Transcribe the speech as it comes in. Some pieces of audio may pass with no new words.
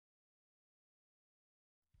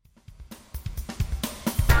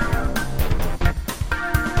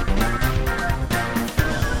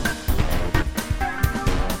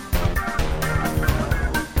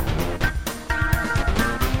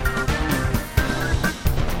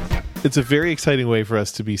It's a very exciting way for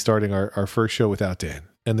us to be starting our first show without Dan.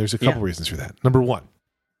 And there's a couple reasons for that. Number one,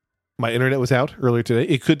 my internet was out earlier today.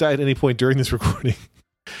 It could die at any point during this recording.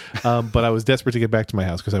 But I was desperate to get back to my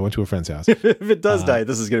house because I went to a friend's house. If it does die,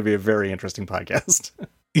 this is going to be a very interesting podcast.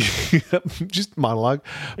 Just monologue.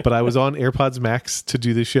 But I was on AirPods Max to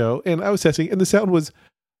do the show, and I was testing, and the sound was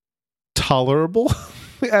tolerable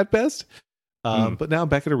at best. But now I'm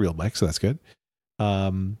back at a real mic, so that's good.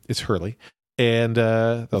 It's Hurley. And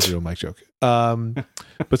that was a real mic joke. But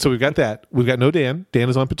so we've got that. We've got no Dan. Dan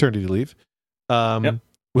is on paternity leave.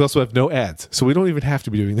 We also have no ads, so we don't even have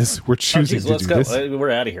to be doing this. We're choosing to do this.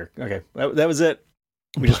 We're out of here. Okay, that was it.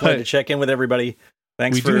 We just wanted to check in with everybody.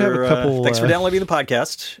 Thanks for downloading the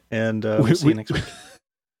podcast, and we'll see you next week.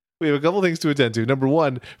 We have a couple things to attend to. Number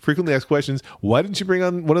one, frequently asked questions. Why didn't you bring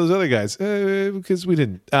on one of those other guys? Because we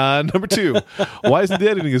didn't. Number two, why isn't the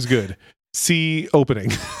editing as good? See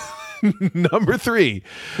opening. Number three,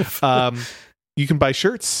 you can buy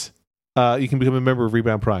shirts. You can become a member of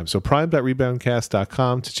Rebound Prime. So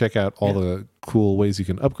prime.reboundcast.com to check out all the cool ways you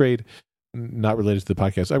can upgrade, not related to the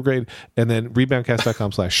podcast upgrade. And then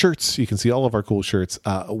reboundcast.com/shirts. You can see all of our cool shirts.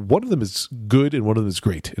 One of them is good and one of them is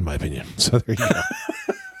great, in my opinion. So there you go.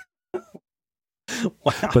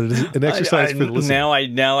 Wow. But it is an exercise for the listener.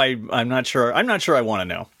 I'm not sure. I'm not sure I want to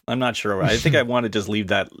know. I'm not sure. I think I want to just leave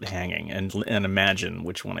that hanging and imagine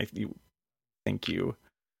which one you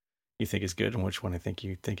think is good and which one I think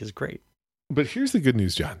you think is great. But here's the good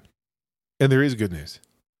news, John. And there is good news.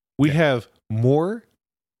 We have more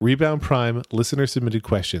Rebound Prime listener submitted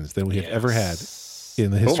questions than we have ever had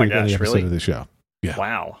in the history of any episode of the show. Yeah.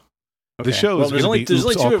 Wow. Okay. The show is there's only two of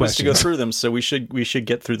us to go questions. through them, so we should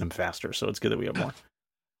get through them faster. So it's good that we have more.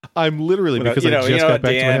 I'm literally because I just got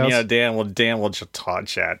back to my house. Dan will just talk,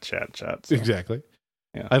 chat. So. Exactly.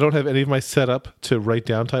 Yeah. I don't have any of my setup to write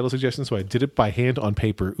down title suggestions, so I did it by hand on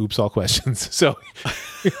paper. Oops, all questions. So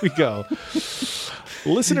here we go.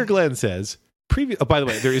 Listener Glenn says, by the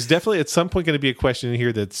way, there is definitely at some point going to be a question in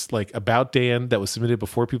here that's like about Dan that was submitted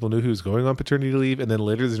before people knew he was going on paternity leave. And then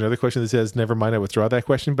later there's another question that says, never mind, I withdraw that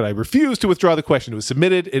question, but I refuse to withdraw the question. It was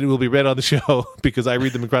submitted and it will be read on the show because I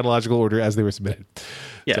read them in chronological order as they were submitted.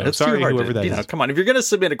 Yeah, so, that's sorry, too hard whoever that is. Come on, if you're going to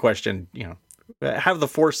submit a question, have the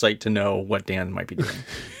foresight to know what Dan might be doing.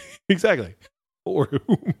 Exactly. Or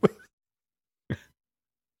whom.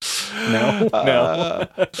 No.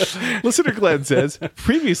 Listener Glenn says,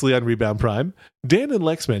 previously on Rebound Prime, Dan and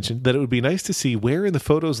Lex mentioned that it would be nice to see where in the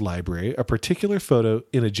photos library a particular photo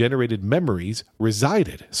in a generated memories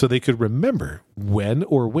resided so they could remember when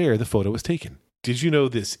or where the photo was taken. Did you know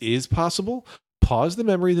this is possible? Pause the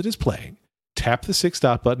memory that is playing. Tap the 6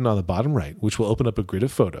 dot button on the bottom right, which will open up a grid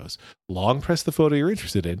of photos. Long press the photo you're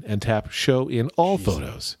interested in and tap Show in All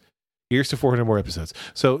Photos. Here's to 400 more episodes.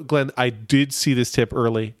 So, Glenn, I did see this tip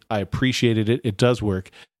early. I appreciated it. It does work.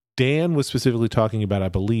 Dan was specifically talking about, I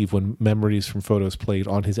believe, when memories from photos played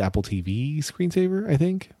on his Apple TV screensaver, I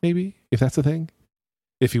think, maybe, if that's the thing.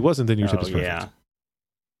 If he wasn't, then your tip is perfect.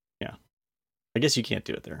 Yeah. I guess you can't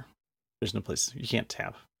do it there. There's no place. You can't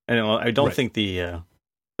tap. I don't think the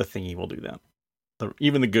thingy will do that.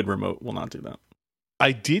 Even the good remote will not do that.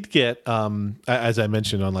 I did get, as I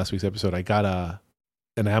mentioned on last week's episode, I got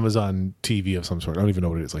an Amazon TV of some sort. I don't even know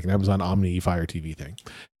what it is, like an Amazon Omni Fire TV thing.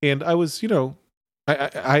 And I was,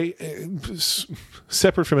 I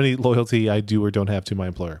separate from any loyalty I do or don't have to my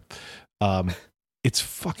employer. It's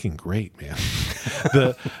fucking great, man.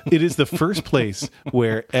 It is the first place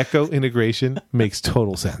where Echo integration makes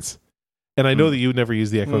total sense. And I know that you would never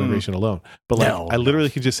use the Echo integration alone, but I literally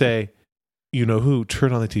can just say,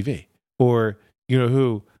 turn on the TV, or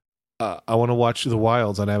who, I want to watch The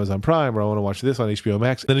Wilds on Amazon Prime, or I want to watch this on HBO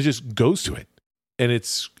Max. Then it just goes to it, and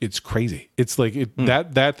it's crazy. It's like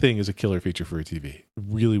that thing is a killer feature for a TV.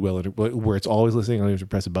 Really well, where it's always listening. I don't even have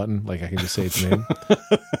to press a button. Like I can just say its name.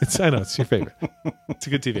 I know it's your favorite. It's a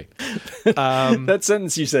good TV. That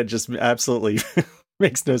sentence you said just absolutely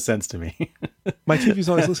makes no sense to me. My TV's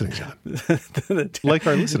always listening, John. Like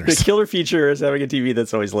our listeners. The killer feature is having a TV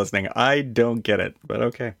that's always listening. I don't get it, but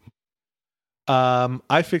okay.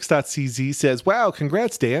 iFix.cz says, wow,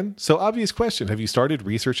 congrats, Dan. So obvious question. Have you started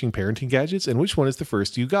researching parenting gadgets, and which one is the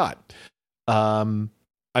first you got?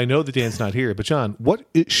 I know that Dan's not here, but John, what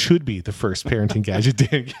it should be the first parenting gadget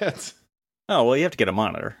Dan gets? Oh, well, you have to get a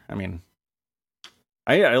monitor. I mean,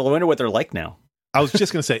 I wonder what they're like now. I was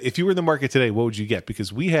just going to say, if you were in the market today, what would you get?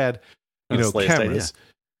 Because we had, cameras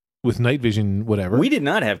with night vision, whatever. We did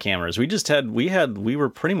not have cameras. We were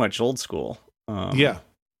pretty much old school. Yeah.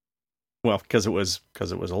 Well, because it was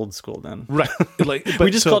old school then, right?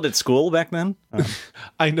 We just called it school back then.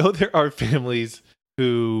 I know there are families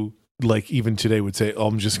who like even today would say, "Oh,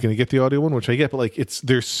 I'm just going to get the audio one," which I get, but like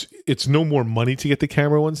it's no more money to get the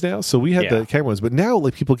camera ones now. So we had the camera ones, but now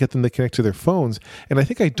like people get them to connect to their phones, and I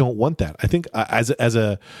think I don't want that. I think as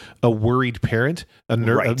a worried parent, a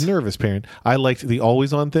nervous parent, I liked the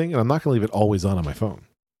always on thing, and I'm not going to leave it always on my phone.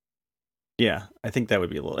 Yeah, I think that would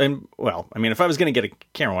be a little. And well, I mean, if I was going to get a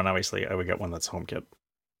camera one, obviously I would get one that's HomeKit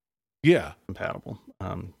compatible.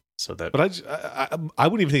 So that, but I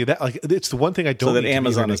wouldn't even think of that. Like, it's the one thing I don't. So that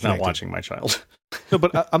Amazon is not watching my child. No,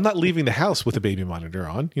 but I'm not leaving the house with a baby monitor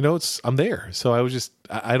on. You know, I'm there. So I was just,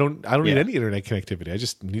 I don't need any internet connectivity. I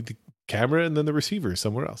just need the camera and then the receiver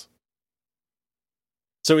somewhere else.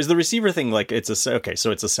 So is the receiver thing like it's a separate,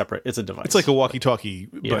 it's a device. It's like a walkie-talkie,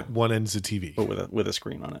 but one end's a TV, but with a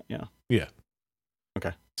screen on it. Yeah. Yeah.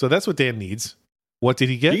 Okay. So that's what Dan needs. What did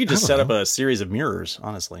he get? You could just set up a series of mirrors,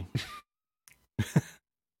 honestly.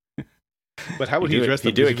 But how would he address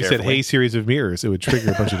them? If he said, "Hey, series of mirrors," it would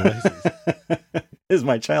trigger a bunch of devices. Is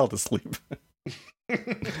my child asleep?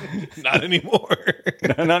 Not anymore.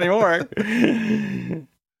 Not anymore.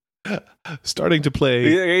 Starting to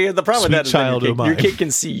play. The problem with that is child your kid can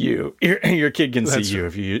see you. Your kid can see you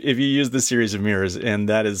if you use the series of mirrors, and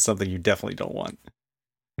that is something you definitely don't want.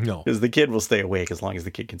 No, because the kid will stay awake as long as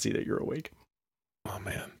the kid can see that you're awake. Oh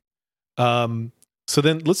man. So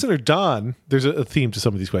then listener Don, there's a theme to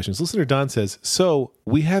some of these questions. Listener Don says, "So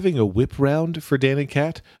we having a whip round for Dan and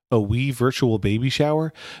Kat, a wee virtual baby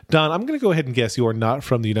shower?" Don, I'm going to go ahead and guess you are not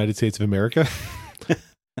from the United States of America.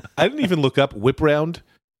 I didn't even look up whip round.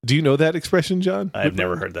 Do you know that expression, John? I've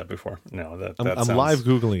never heard that before. No, I'm live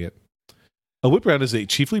Googling it. A whip round is a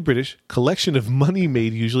chiefly British collection of money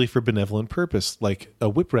made usually for benevolent purpose, like a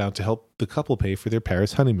whip round to help the couple pay for their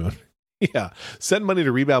Paris honeymoon. Yeah, send money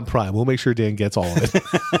to Rebound Prime. We'll make sure Dan gets all of it.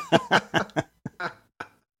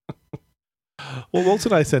 Well, Walt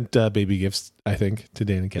and I sent baby gifts, I think, to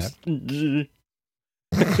Dan and Kat.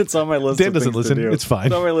 It's on my list. Dan doesn't listen. It's fine.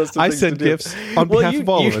 It's on my list of I sent gifts on behalf of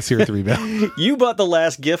all of us here at the Rebound. You bought the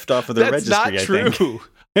last gift off of the registry. That's not true.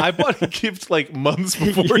 I bought a gift like months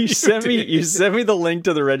before you sent me. You sent me the link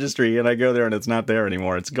to the registry, and I go there, and it's not there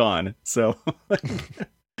anymore. It's gone. So.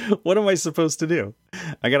 What am I supposed to do?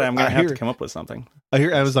 I'm gonna have to come up with something. I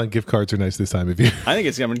hear Amazon gift cards are nice this time of year. I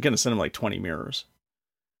think I'm gonna send him like 20 mirrors.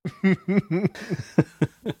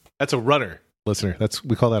 That's a runner, listener.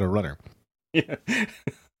 We call that a runner. Yeah.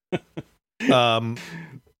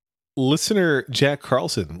 Listener Jack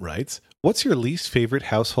Carlson writes, "What's your least favorite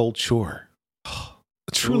household chore?"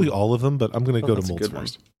 Truly all of them, but I'm gonna go to molds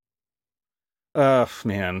first.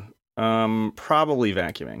 Man. Probably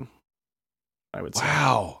vacuuming. I would say.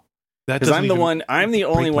 Wow, because I'm the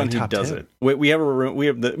only one who does it. We have a room.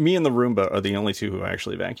 Me and the Roomba are the only two who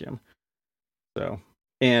actually vacuum. So,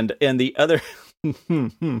 and the other,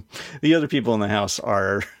 the other people in the house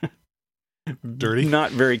are dirty,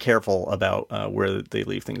 not very careful about where they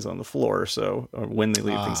leave things on the floor. So, or when they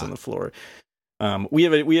leave things on the floor. We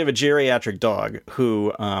have a geriatric dog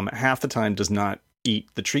who half the time does not eat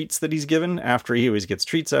the treats that he's given. After he always gets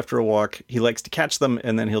treats after a walk, he likes to catch them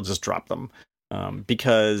and then he'll just drop them.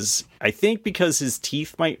 Because his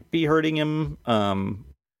teeth might be hurting him,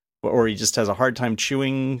 or he just has a hard time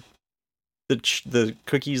chewing the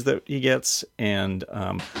cookies that he gets. And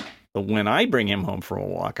when I bring him home from a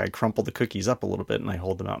walk, I crumple the cookies up a little bit and I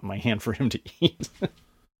hold them out in my hand for him to eat.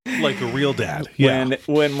 Like a real dad. Yeah.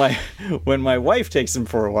 When my wife takes him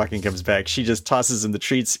for a walk and comes back, she just tosses him the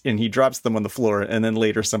treats and he drops them on the floor, and then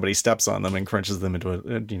later somebody steps on them and crunches them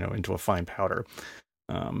into a fine powder.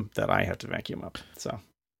 That I have to vacuum up. So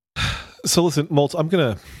listen, Molt, I'm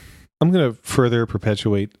gonna further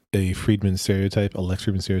perpetuate a Friedman stereotype, a Lex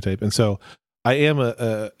Friedman stereotype, and so I am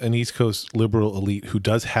an East Coast liberal elite who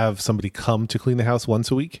does have somebody come to clean the house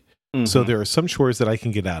once a week. Mm-hmm. So there are some chores that I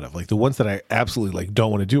can get out of, like the ones that I absolutely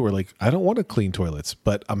don't want to do, or like I don't want to clean toilets,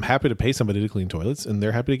 but I'm happy to pay somebody to clean toilets, and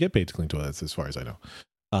they're happy to get paid to clean toilets, as far as I know.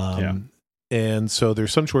 And so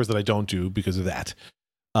there's some chores that I don't do because of that.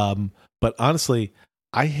 But honestly,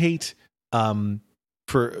 I hate,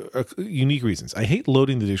 for unique reasons, I hate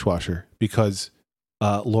loading the dishwasher because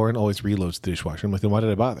Lauren always reloads the dishwasher. I'm like, then why did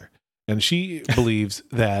I bother? And she believes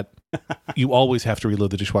that you always have to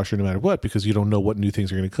reload the dishwasher no matter what, because you don't know what new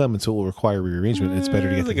things are going to come, and so it will require rearrangement. And it's better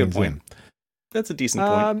to get the things in. That's a decent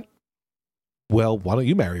point. Well, why don't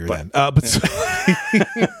you marry her then?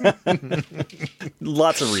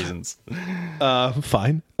 Lots of reasons.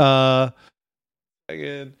 Fine.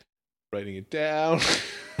 Again. Writing it down.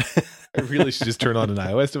 I really should just turn on an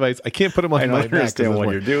iOS device. I can't put them on my Mac. I don't understand what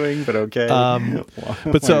you're doing, but okay.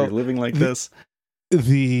 But so you're living like this.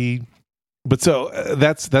 That's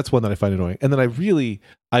one that I find annoying. And then I really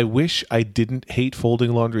I wish I didn't hate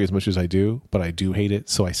folding laundry as much as I do, but I do hate it.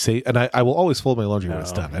 So I say, and I will always fold my laundry when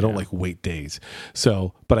it's done. I don't like wait days.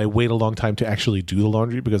 So, but I wait a long time to actually do the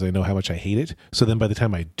laundry because I know how much I hate it. So then by the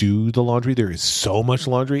time I do the laundry, there is so much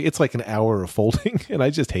laundry. It's like an hour of folding and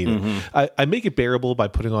I just hate it. I make it bearable by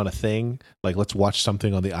putting on a thing, like let's watch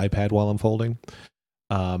something on the iPad while I'm folding.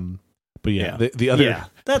 But the other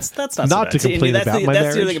that's not so not bad. to complain about my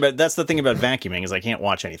marriage. That's the thing about vacuuming is I can't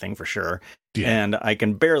watch anything for sure, and I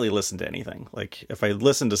can barely listen to anything. Like if I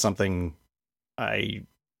listen to something, I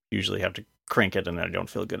usually have to crank it, and I don't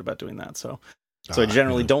feel good about doing that. So I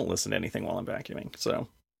generally don't listen to anything while I'm vacuuming. So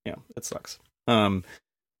yeah, it sucks. So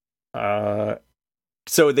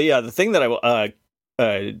the thing that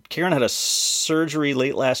Karen had a surgery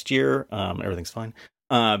late last year. Everything's fine.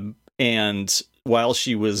 And while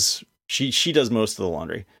she was. She does most of the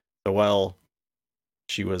laundry. So while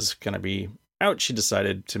she was going to be out, she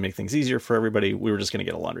decided to make things easier for everybody. We were just going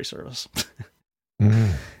to get a laundry service.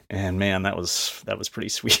 And man, that was pretty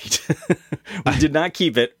sweet. We did not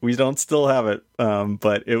keep it. We don't still have it.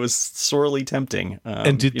 But it was sorely tempting.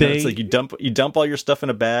 And did they? It's like you dump all your stuff in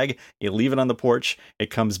a bag, you leave it on the porch,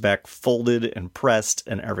 it comes back folded and pressed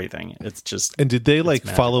and everything. It's just. And did they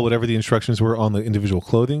follow whatever the instructions were on the individual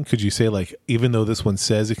clothing? Could you say even though this one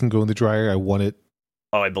says it can go in the dryer, I want it?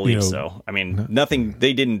 Oh, I believe so. I mean, nothing.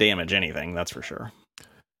 They didn't damage anything. That's for sure.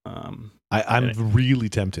 I'm really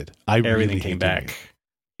tempted. Everything came back.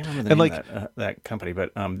 I can't remember the name of that company,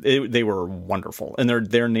 but they were wonderful, and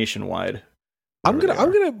they're nationwide. I'm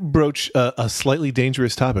gonna broach a slightly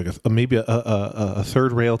dangerous topic, maybe a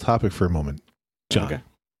third rail topic for a moment, John. Okay.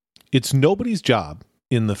 It's nobody's job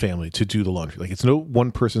in the family to do the laundry. Like it's no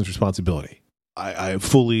one person's responsibility. I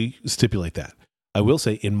fully stipulate that. I will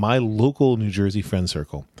say, in my local New Jersey friend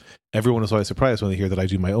circle, everyone is always surprised when they hear that I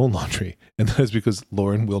do my own laundry, and that is because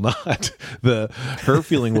Lauren will not. Her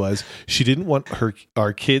feeling was she didn't want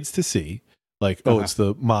our kids to see, it's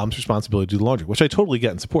the mom's responsibility to do the laundry, which I totally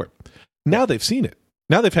get and support. Now they've seen it.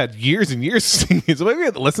 Now they've had years and years of seeing it. So maybe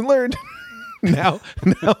the lesson learned. now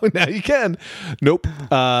you can. Nope.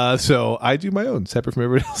 So I do my own, separate from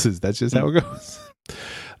everybody else's. That's just how it goes.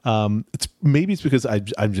 It's because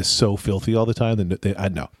I'm just so filthy all the time that I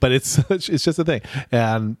know, but it's just a thing.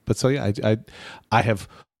 I have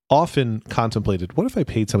often contemplated, what if I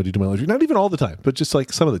paid somebody to do my laundry? Not even all the time, but just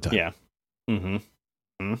like some of the time. Yeah. Mm-hmm.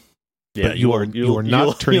 Mm-hmm. Yeah, but you are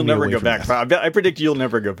not turning. You'll never me away go from back. that. I predict you'll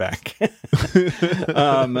never go back.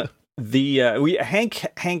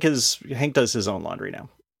 Hank does his own laundry now.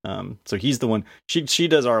 So he's the one. She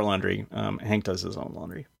does our laundry. Hank does his own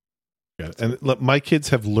laundry. And my kids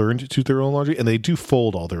have learned to do their own laundry, and they do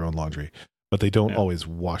fold all their own laundry, but they don't always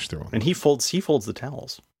wash their own. And he folds the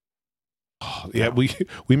towels. Oh, yeah, we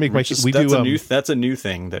make my kids. That's a new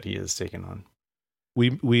thing that he has taken on. We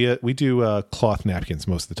do cloth napkins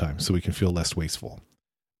most of the time, so we can feel less wasteful.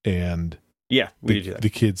 And we do that. The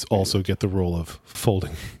kids also get the role of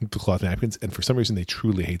folding the cloth napkins, and for some reason they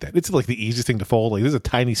truly hate that. It's like the easiest thing to fold. Like this is a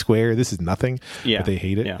tiny square. This is nothing. Yeah, but they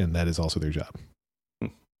hate it, and that is also their job.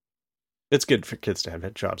 It's good for kids to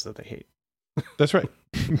have jobs that they hate. That's right.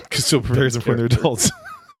 Because so prepares them for their adults.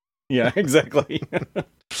 Yeah, exactly.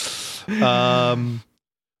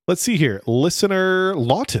 Let's see here. Listener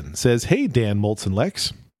Lawton says, "Hey, Dan, Moltz, and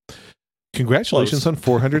Lex. Congratulations on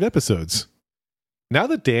 400 episodes. Now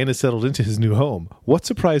that Dan is settled into his new home, what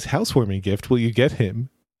surprise housewarming gift will you get him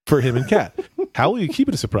for him and Kat? How will you keep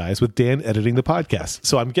it a surprise with Dan editing the podcast?"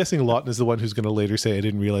 So I'm guessing Lawton is the one who's going to later say, "I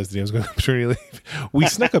didn't realize that Dan was going to maternity leave." We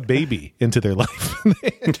snuck a baby into their life.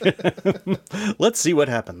 Let's see what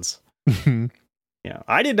happens. Yeah,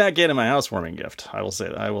 I did not get him a housewarming gift. I will say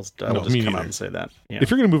that. I will just come out and say that. Yeah. If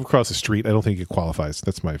you're going to move across the street, I don't think it qualifies.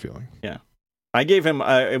 That's my feeling. Yeah, I gave him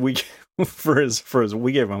we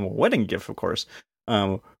gave him a wedding gift, of course.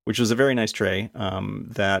 Which was a very nice tray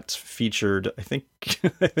that featured, I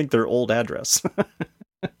think their old address.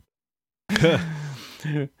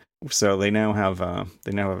 So they now have a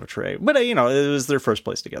tray, but it was their first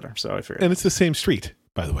place together. So I figured, and it's the same street,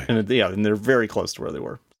 by the way. And and they're very close to where they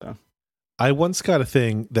were. So. I once got a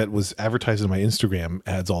thing that was advertised in my Instagram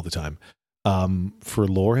ads all the time for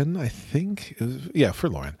Lauren. I think, for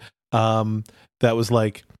Lauren. That was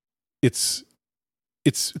like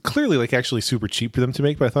It's clearly like actually super cheap for them to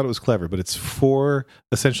make, but I thought it was clever. But it's 4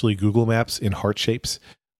 essentially Google Maps in heart shapes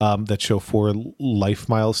that show 4 life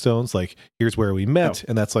milestones. Like here's where we met,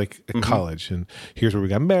 and that's like college, and here's where we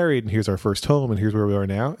got married, and here's our first home, and here's where we are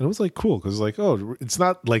now. And it was like cool because like, oh, it's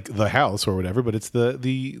not like the house or whatever, but it's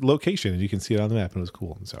the location, and you can see it on the map, and it was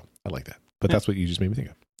cool. And so I like that. But that's what you just made me think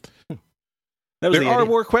of. There are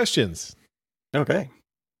more questions. Okay.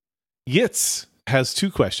 Yitz has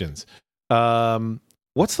two questions.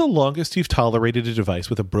 What's the longest you've tolerated a device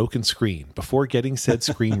with a broken screen before getting said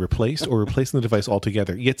screen replaced or replacing the device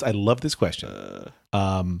altogether? Yes, I love this question.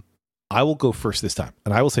 I will go first this time,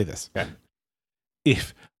 and I will say this. Okay.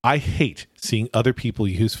 If I hate seeing other people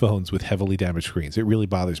use phones with heavily damaged screens, it really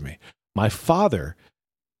bothers me. My father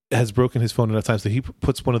has broken his phone enough times that he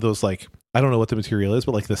puts one of those, like, I don't know what the material is,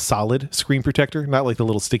 but like the solid screen protector, not like the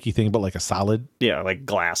little sticky thing, but like a solid, like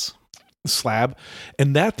glass slab,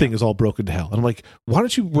 and that thing is all broken to hell. And I'm like, why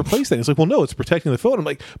don't you replace that? He's like, well, no, it's protecting the phone. I'm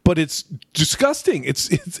like, but it's disgusting. It's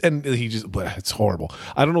and he just, it's horrible.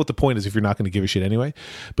 I don't know what the point is if you're not going to give a shit anyway.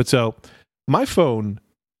 But so my phone,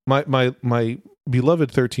 my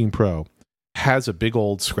beloved 13 Pro has a big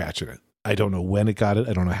old scratch in it. I don't know when it got it.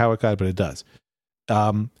 I don't know how it got it, but it does.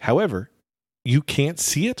 However, you can't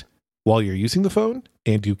see it while you're using the phone,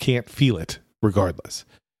 and you can't feel it regardless.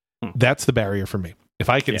 That's the barrier for me. If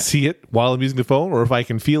I can see it while I'm using the phone, or if I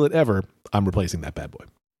can feel it ever, I'm replacing that bad boy.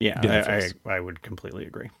 Yeah, I would completely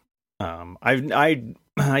agree.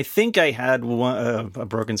 I think I had a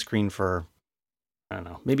broken screen for, I don't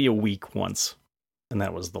know, maybe a week once, and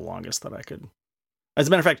that was the longest that I could. As a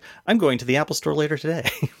matter of fact, I'm going to the Apple Store later today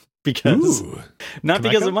because not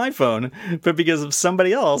because of my phone, but because of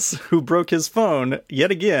somebody else who broke his phone yet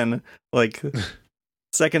again, like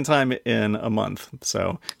second time in a month.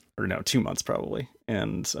 So, or no, 2 months probably,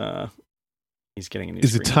 and he's getting a new.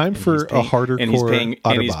 Is it time for a harder core?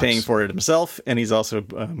 And he's paying for it himself, and he's also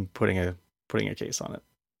putting a case on it.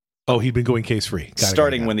 Oh, he'd been going case free.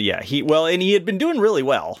 Starting when he had been doing really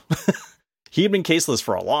well. He had been caseless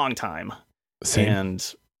for a long time. Same.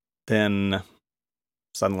 And then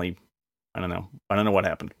suddenly, I don't know what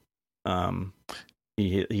happened.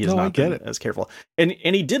 He has not been as careful, and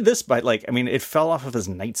he did this by it fell off of his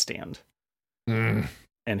nightstand, and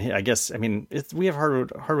I guess we have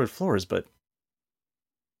hardwood floors, but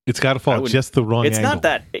it's got to fall just the wrong. It's angle. not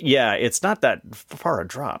that it's not that far a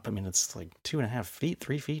drop. I mean, it's like 2.5 feet,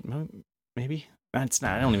 3 feet, maybe. It's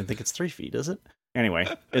not. I don't even think it's 3 feet, is it? Anyway,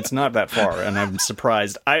 it's not that far, and I'm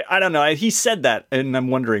surprised. I don't know. He said that, and I'm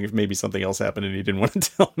wondering if maybe something else happened and he didn't want to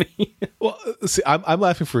tell me. Well, see, I'm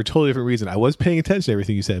laughing for a totally different reason. I was paying attention to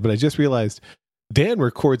everything you said, but I just realized Dan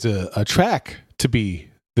records a track to be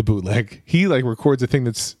the bootleg. He records a thing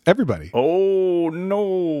that's everybody. Oh,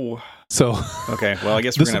 no. So okay, well, I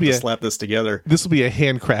guess we're going to have to slap this together. This will be a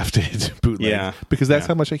handcrafted bootleg, because that's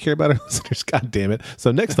how much I care about our listeners. God damn it!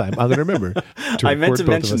 So next time I'm going to remember. I meant to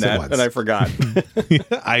mention that, and I forgot.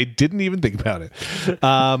 I didn't even think about it.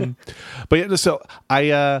 But yeah, so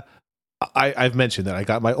I've mentioned that I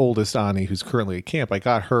got my oldest Ani, who's currently at camp. I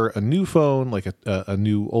got her a new phone, like a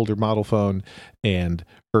new older model phone, and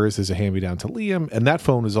hers is a hand-me-down to Liam, and that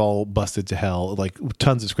phone is all busted to hell, like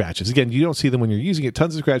tons of scratches. Again, you don't see them when you're using it,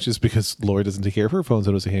 tons of scratches, because Laura doesn't take care of her phone,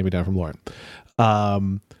 so it was a hand-me-down from Lauren.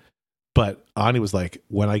 But Ani was like,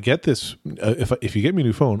 when I get this, if you get me a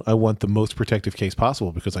new phone, I want the most protective case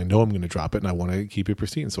possible, because I know I'm going to drop it and I want to keep it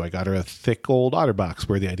pristine. So I got her a thick old OtterBox,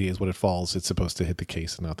 where the idea is when it falls, it's supposed to hit the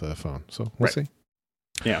case and not the phone. So we'll see.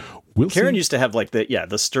 Yeah, Karen used to have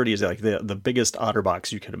the sturdiest, the biggest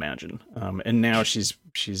OtterBox you could imagine, and now she's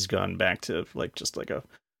gone back to just a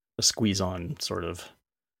squeeze-on sort of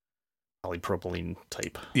polypropylene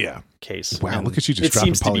type case. Wow, and look at you just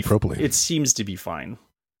dropping polypropylene. It seems to be fine.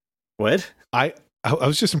 What? I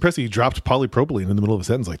was just impressed that you dropped polypropylene in the middle of a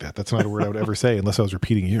sentence like that. That's not a word I would ever say unless I was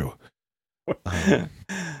repeating you.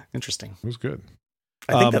 Interesting. It was good.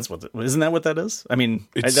 I think that's isn't that what that is? I mean,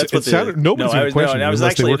 that's what it sounded. Nobody's going to question you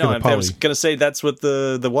unless they work in the poly. I was going to say that's what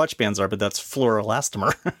the watch bands are, but that's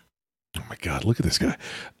fluoroelastomer. Oh my God! Look at this guy.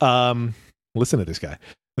 Listen to this guy.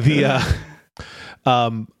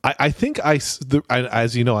 I think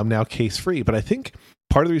as you know, I'm now case free, but I think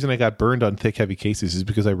part of the reason I got burned on thick, heavy cases is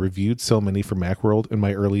because I reviewed so many for Macworld in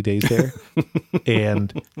my early days there,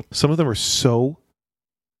 and some of them are so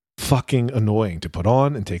fucking annoying to put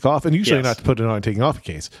on and take off, and usually not to put it on and taking off a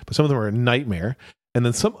case, but some of them are a nightmare. And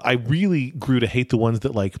then some, I really grew to hate the ones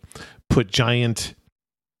that put giant,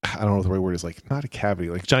 I don't know what the right word is, not a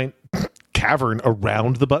cavity, giant cavern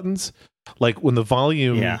around the buttons, when the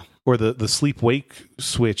volume or the sleep wake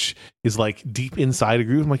switch is deep inside a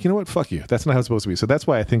groove. I'm like, you know what, fuck you, that's not how it's supposed to be. So that's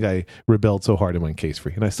why I think I rebelled so hard and went case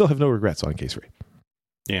free, and I still have no regrets on case free.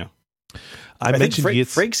 I mentioned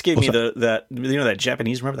Frakes gave me that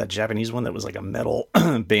Japanese. Remember that Japanese one that was a metal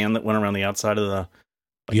band that went around the outside of the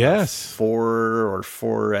 4 or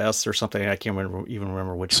 4S or something. I can't even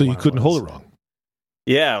remember which. So you couldn't hold it wrong.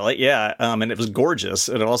 Yeah, and it was gorgeous.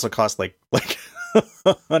 And it also cost like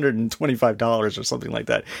 $125 or something like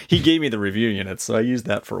that. He gave me the review unit, so I used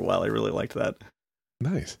that for a while. I really liked that.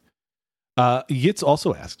 Nice. Yitz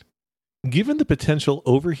also asked, given the potential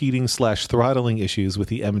overheating / throttling issues with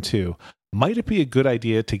the M2, might it be a good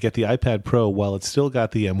idea to get the iPad Pro while it's still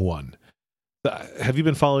got the M1? Have you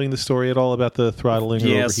been following the story at all about the throttling or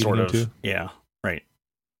overheating sort of. M2? Yeah, right.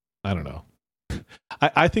 I don't know.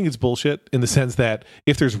 I think it's bullshit in the sense that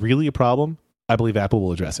if there's really a problem, I believe Apple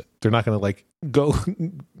will address it. They're not going to like go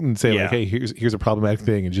and say like, hey, here's a problematic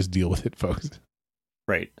thing and just deal with it, folks.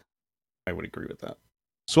 Right. I would agree with that.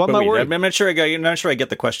 So I'm not worried. I'm not sure I get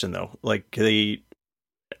the question though. Like the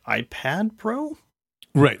iPad Pro?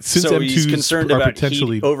 Right. Since so M2s he's concerned about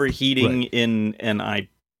potentially overheating in an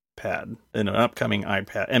iPad, in an upcoming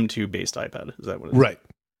iPad, M2 based iPad. Is that what it is? Right.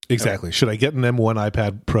 Exactly. Okay. Should I get an M1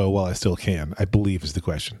 iPad Pro while I still can? I believe is the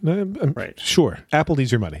question. Right. Sure. Apple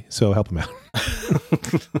needs your money, so help them out.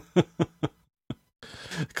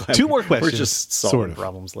 Two more questions. We're just solving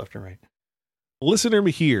problems left and right. Listener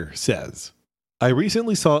Mahir says, I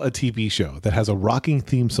recently saw a TV show that has a rocking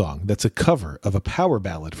theme song that's a cover of a power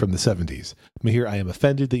ballad from the 70s. Mahir, I am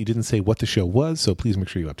offended that you didn't say what the show was, so please make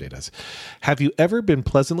sure you update us. Have you ever been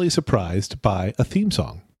pleasantly surprised by a theme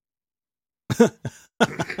song?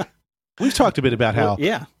 We've talked a bit about how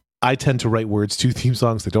I tend to write words to theme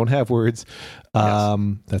songs that don't have words.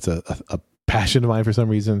 That's a passion of mine for some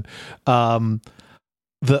reason. I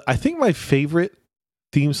think my favorite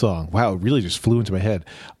theme song, wow, it really just flew into my head.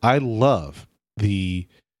 I love the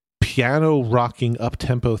piano rocking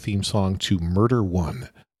up-tempo theme song to Murder One,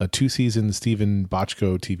 a 2-season Stephen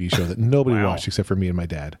Bochco TV show that nobody watched except for me and my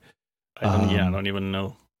dad. I don't even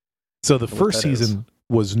know. So the first season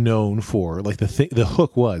was known for, like, the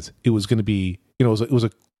hook was, it was going to be, it was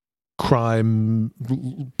a crime,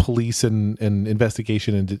 police and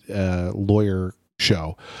investigation and lawyer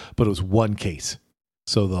show, but it was one case.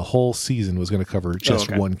 So the whole season was going to cover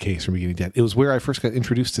just one case from beginning to end. It was where I first got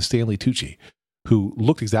introduced to Stanley Tucci, who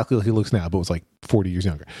looked exactly like he looks now, but was like 40 years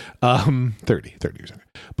younger, 30 years younger.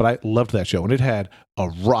 But I loved that show, and it had a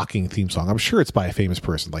rocking theme song. I'm sure it's by a famous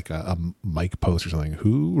person, like a Mike Post or something,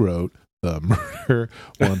 who wrote the Murder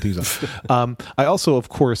One theme song. I also, of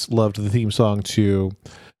course, loved the theme song to,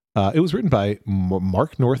 it was written by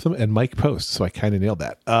Mark Northam and Mike Post, so I kind of nailed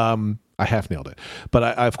that. I half nailed it. But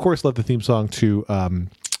I of course, love the theme song to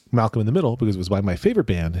Malcolm in the Middle because it was by my favorite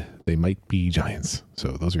band, They Might Be Giants. So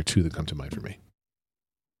those are two that come to mind for me.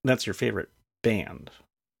 That's your favorite band?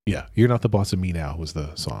 Yeah. You're Not the Boss of Me Now was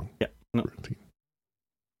the song. Yeah. No.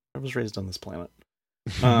 I was raised on this planet.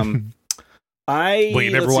 You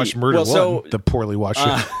never watched Murder One, the poorly watched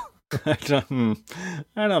show?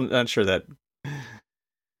 I'm not sure that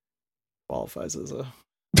qualifies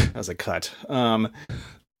as a cut.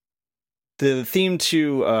 The theme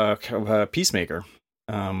to Peacemaker,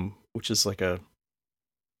 which is like a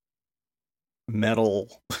metal,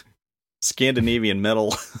 Scandinavian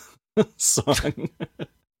metal song,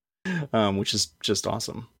 which is just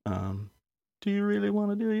awesome. Do you really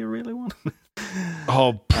want to?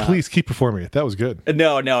 Oh, please keep performing it. That was good.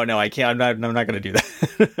 No, I can't. I'm not going to do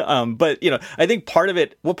that. But I think part of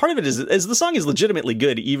it is the song is legitimately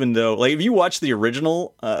good, even though, like, if you watch the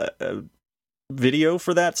original video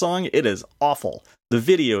for that song, it is awful. The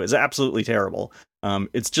video is absolutely terrible.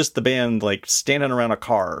 It's just the band like standing around a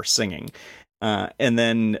car singing, and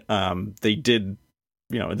then they did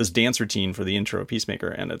this dance routine for the intro of Peacemaker,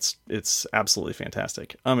 and it's absolutely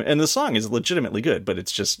fantastic. And the song is legitimately good, but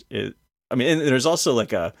it's just and there's also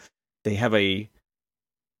like they have a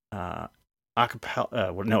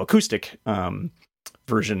acoustic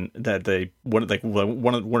version that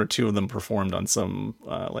one or two of them performed on some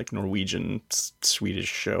like Norwegian Swedish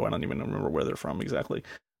show. I don't even remember where they're from exactly.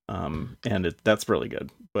 And that's really good.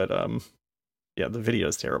 But the video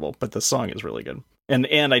is terrible, but the song is really good.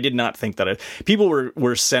 And I did not think that people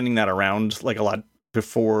were sending that around like a lot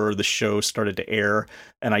before the show started to air,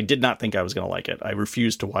 and I did not think I was going to like it. I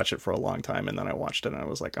refused to watch it for a long time, and then I watched it and I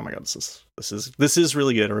was like, oh my god, this is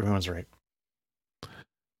really good. Everyone's right.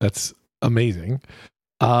 That's amazing.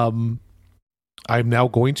 I'm now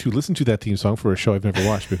going to listen to that theme song for a show I've never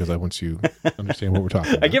watched because I want to understand what we're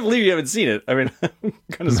talking about. I can't believe you haven't seen it. I mean, I'm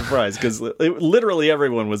kind of surprised because literally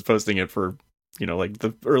everyone was posting it for, like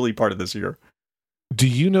the early part of this year. Do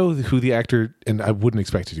you know who the actor, and I wouldn't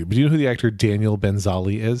expect you to, but do you know who the actor Daniel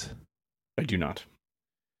Benzali is? I do not.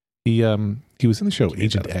 He was in the show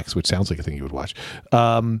Agent X, which sounds like a thing you would watch.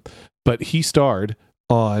 But he starred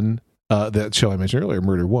on that show I mentioned earlier,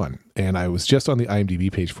 Murder One, and I was just on the IMDb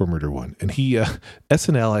page for Murder One, and he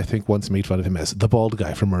SNL I think once made fun of him as the bald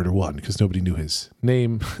guy from Murder One because nobody knew his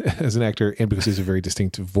name as an actor and because he has a very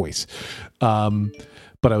distinctive voice.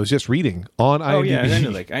 But I was just reading on IMDb. Oh yeah,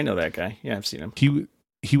 I know that guy. Yeah, I've seen him.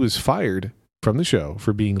 He was fired from the show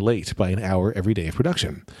for being late by an hour every day of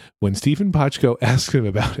production. When Stephen Bochco asked him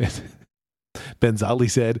about it,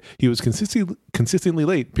 Benzali said he was consistently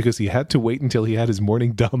late because he had to wait until he had his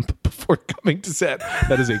morning dump before coming to set.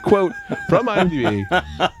 That is a quote from IMDb.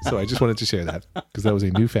 So I just wanted to share that because that was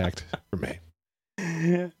a new fact for me.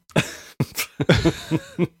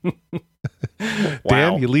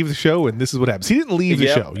 Dan, you leave the show and this is what happens. He didn't leave the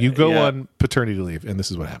show. You go on paternity leave and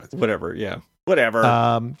this is what happens. Whatever.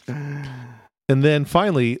 And then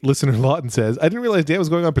finally, listener Lawton says, I didn't realize Dan was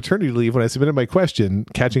going on paternity leave when I submitted my question,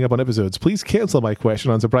 catching up on episodes. Please cancel my question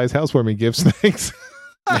on surprise housewarming gifts. Thanks.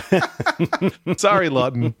 Sorry,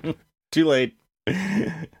 Lawton. Too late.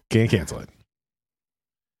 Can't cancel it.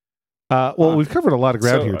 Well, we've covered a lot of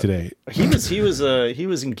ground here today. He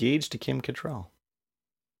was engaged to Kim Cattrall,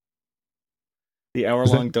 the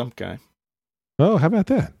hour-long dump guy. Oh, how about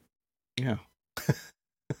that? Yeah.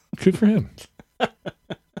 Good for him.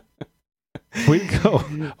 Way to go.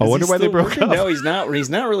 I wonder why they broke up. No, he's not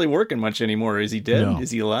really working much anymore. Is he dead? No.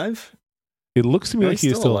 Is he alive? It looks to me like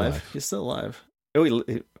he's still alive. He's still alive.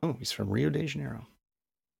 He's from Rio de Janeiro.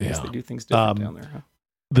 Yeah. I guess they do things different down there, huh?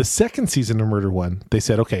 The second season of Murder One, they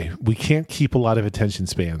said, okay, we can't keep a lot of attention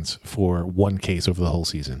spans for one case over the whole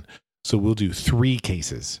season. So we'll do 3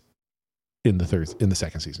 cases in the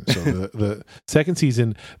second season. So the second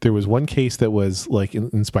season, there was one case that was like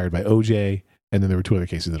inspired by OJ, and then there were 2 other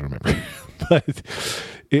cases that I don't remember. But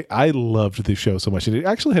I loved this show so much. And it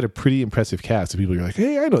actually had a pretty impressive cast of people. You're like,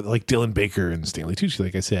 hey, I know, like Dylan Baker and Stanley Tucci,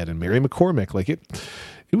 like I said, and Mary McCormick. Like it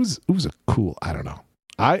was a cool, I don't know.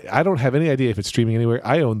 I don't have any idea if it's streaming anywhere.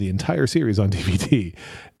 I own the entire series on DVD,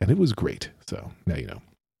 and it was great. So now you know.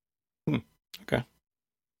 Okay.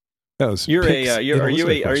 That was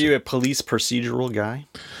are you a police procedural guy?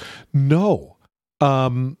 No.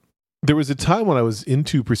 There was a time when I was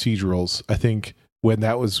into procedurals, I think, when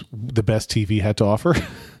that was the best TV had to offer.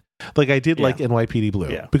 Like I did like NYPD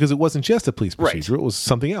Blue because it wasn't just a police procedural, it was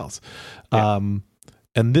something else. Yeah.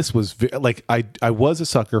 And this was like I was a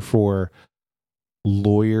sucker for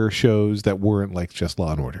lawyer shows that weren't like just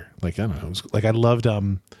Law and Order. Like I don't know, it was, like I loved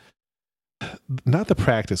not The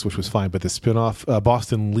Practice, which was fine, but the spinoff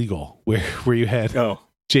Boston Legal, where you had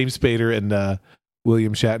James Spader and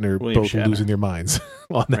William Shatner both losing their minds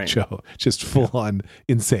on that show, just full on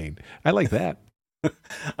insane. I like that.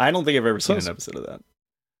 I don't think I've ever seen an episode of that.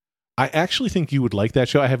 I actually think you would like that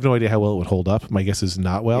show. I have no idea how well it would hold up. My guess is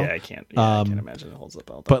not well. Yeah, I can't imagine it holds up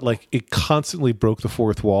well. But like, it constantly broke the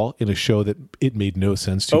fourth wall in a show that it made no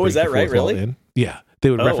sense to. Oh, is that right? Really? Yeah, they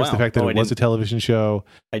would reference the fact that it was a television show.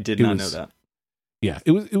 I did not know that. Yeah,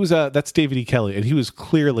 it was. That's David E. Kelly, and he was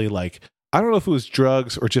clearly like, I don't know if it was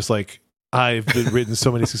drugs or just like, I've written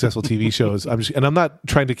so many successful TV shows. I'm not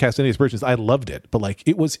trying to cast any aspersions. I loved it, but like,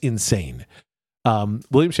 it was insane.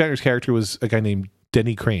 William Shatner's character was a guy named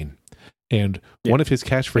Denny Crane. And one of his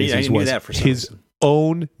catchphrases was his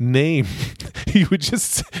own name. He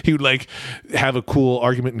would like have a cool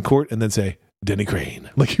argument in court and then say, Denny Crane.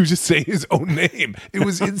 Like he would just say his own name. It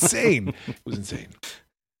was insane. Speaking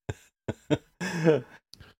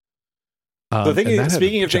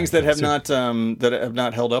of things that have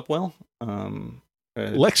not held up well,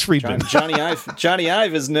 Lex Friedman. Johnny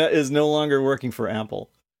Ive is no longer working for Apple.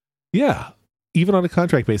 Yeah. Even on a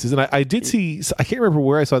contract basis. And I did see, I can't remember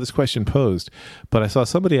where I saw this question posed, but I saw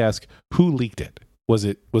somebody ask who leaked it. Was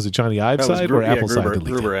it Johnny Ive's side or Apple's side that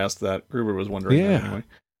leaked Gruber it? asked that. Gruber was wondering that anyway.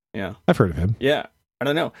 Yeah. I've heard of him. Yeah. I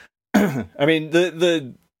don't know. I mean,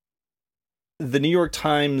 the New York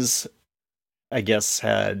Times, I guess,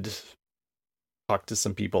 had talked to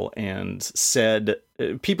some people and said,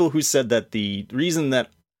 people who said that the reason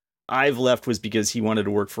that I've left was because he wanted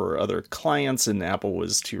to work for other clients and Apple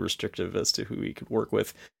was too restrictive as to who he could work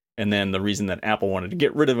with. And then the reason that Apple wanted to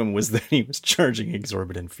get rid of him was that he was charging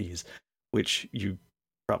exorbitant fees, which you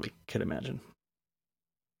probably could imagine.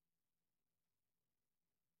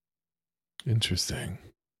 Interesting.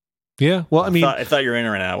 Yeah. Well, I thought your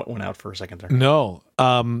internet went out for a second there. No.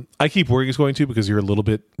 I keep worrying it's going to because you're a little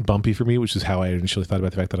bit bumpy for me, which is how I initially thought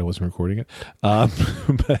about the fact that I wasn't recording it.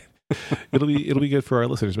 But it'll be good for our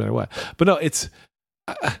listeners no matter what. But no, it's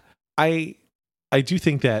I do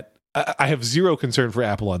think that I have zero concern for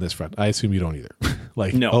Apple on this front. I assume you don't either.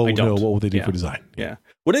 Like, no, I don't. No, what will they do for design? Yeah.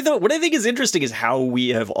 What I think is interesting is how we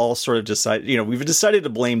have all sort of decided, we've decided to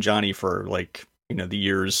blame Johnny for like, the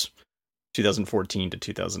years 2014 to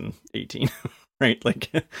 2018, right? Like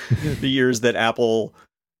the years that Apple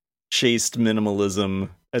chased minimalism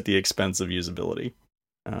at the expense of usability.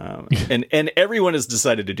 And everyone has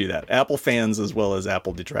decided to do that. Apple fans as well as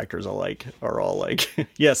Apple detractors alike are all like,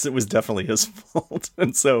 yes, it was definitely his fault.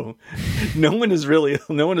 And so no one is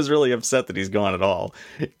really upset that he's gone at all.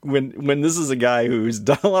 When this is a guy who's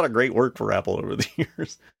done a lot of great work for Apple over the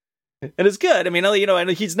years. And it's good. I mean,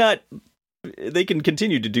 and he's not, they can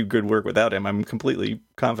continue to do good work without him. I'm completely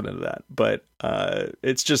confident of that. But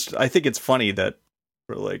it's just, I think it's funny that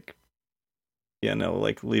we're like, yeah, no,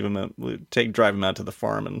 like leave him, drive him out to the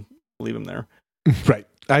farm and leave him there. Right.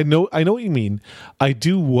 I know what you mean. I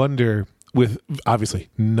do wonder, with obviously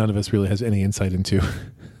none of us really has any insight into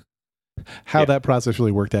how that process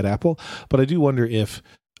really worked at Apple, but I do wonder if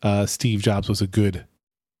Steve Jobs was a good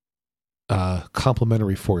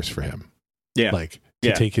complementary force for him. Yeah. Like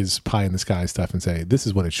to take his pie in the sky stuff and say, this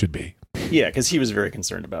is what it should be. Yeah, because he was very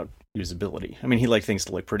concerned about usability. I mean, he liked things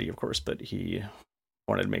to look pretty, of course, but he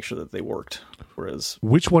wanted to make sure that they worked. Whereas,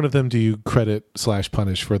 which one of them do you credit /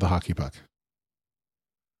 punish for the hockey puck?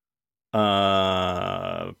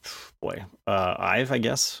 Ive, I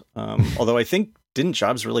guess. Although I think, didn't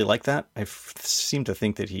Jobs really like that? I seem to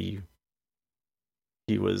think that he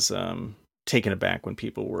was taken aback when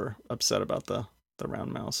people were upset about the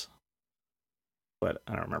round mouse. But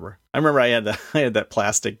I don't remember. I remember I had that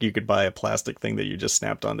plastic. You could buy a plastic thing that you just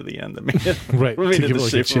snapped onto the end that made it right. made it the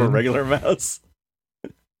shape of a regular mouse.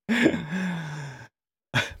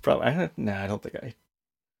 Probably. I don't think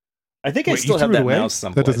I think I still have that mouse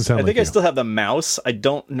someplace. That doesn't sound I think like I still have the mouse. I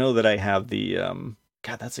don't know that I have the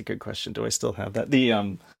God, that's a good question. Do I still have that?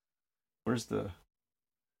 The where's that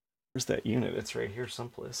unit? It's right here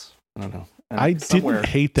someplace. I don't know. I didn't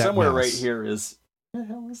hate that somewhere mouse. Right here is, what the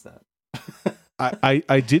hell is that?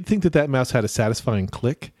 I did think that mouse had a satisfying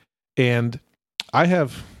click, and I'm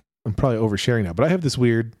probably oversharing now, but I have this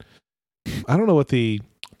weird, I don't know what the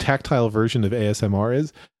tactile version of ASMR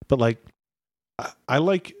is, but like I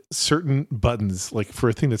like certain buttons, like for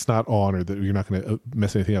a thing that's not on or that you're not going to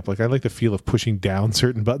mess anything up. Like I like the feel of pushing down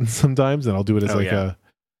certain buttons sometimes, and I'll do it as a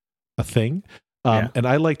thing. And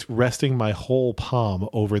I liked resting my whole palm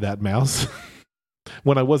over that mouse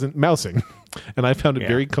when I wasn't mousing, and I found it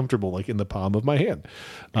very comfortable, like in the palm of my hand.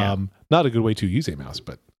 Not a good way to use a mouse,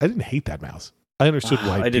 but I didn't hate that mouse. I understood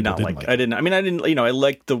why I did not like it. I didn't. I mean, I didn't. You know, I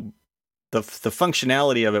liked the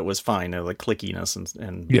functionality of it was fine, the clickiness and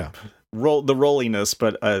the rolliness,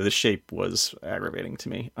 but the shape was aggravating to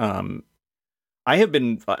me. The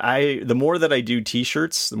more that I do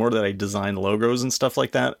t-shirts, the more that I design logos and stuff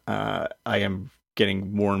like that, I am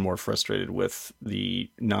getting more and more frustrated with the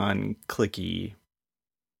non-clicky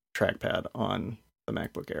trackpad on the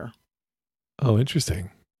MacBook Air. Oh,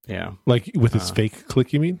 interesting. Yeah. Like with its fake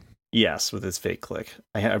click, you mean? Yes, with its fake click.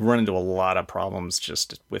 I've run into a lot of problems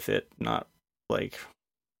just with it not like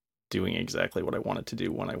doing exactly what I want it to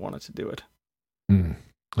do when I want it to do it. And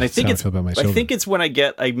I think it's when like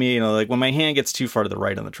when my hand gets too far to the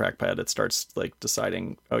right on the trackpad, it starts like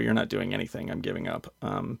deciding, oh, you're not doing anything, I'm giving up.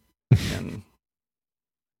 And it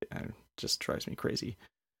just drives me crazy.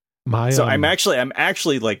 I'm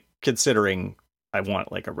actually like considering I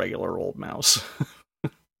want like a regular old mouse.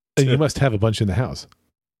 And you must have a bunch in the house.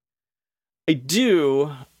 I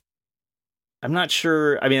do. I'm not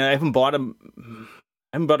sure. I mean, I haven't bought a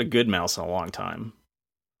good mouse in a long time.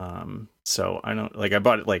 So I don't like. I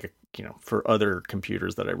bought it like for other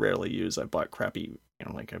computers that I rarely use. I bought crappy.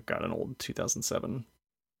 Like I've got an old 2007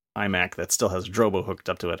 iMac that still has Drobo hooked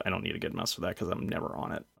up to it. I don't need a good mouse for that because I'm never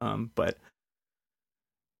on it. But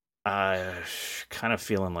I kind of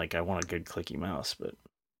feeling like I want a good clicky mouse, but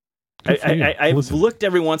I've looked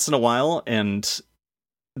every once in a while, and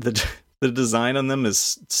the design on them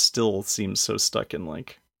still seems so stuck in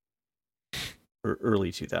like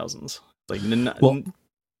early 2000s. Like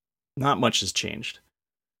not much has changed.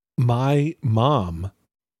 My mom,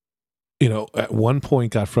 at one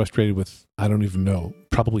point got frustrated with, I don't even know,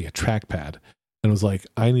 probably a trackpad, and was like,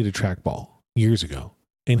 I need a trackball years ago,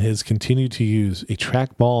 and has continued to use a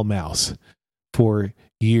trackball mouse for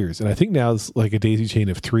years. And I think now it's like a daisy chain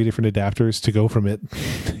of 3 different adapters to go from it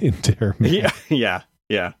into her mouse. Yeah.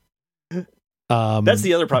 That's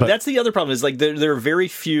the other problem. That's the other problem is like there are very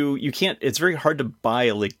few. It's very hard to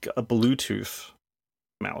buy like a Bluetooth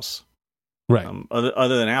mouse, right?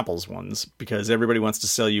 Other than Apple's ones, because everybody wants to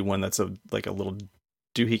sell you one that's like a little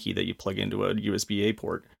doohickey that you plug into a USB-A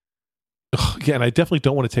port. Yeah, and I definitely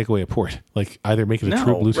don't want to take away a port. Like either make it a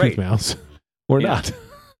true Bluetooth mouse or not.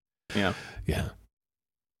 Yeah.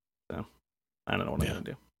 So I don't know what I'm gonna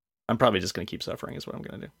do. I'm probably just gonna keep suffering. Is what I'm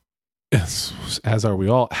gonna do. Yes, as are we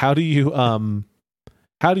all. How do you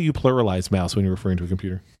pluralize mouse when you're referring to a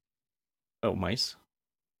computer? Oh, mice.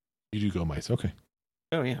 You do go mice. Okay.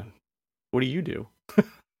 Oh yeah. What do you do?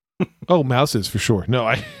 Oh, mouses for sure. No,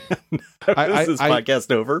 Is this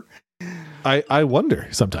podcast over? I wonder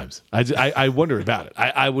sometimes. I wonder about it.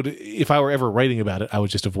 I would, if I were ever writing about it, I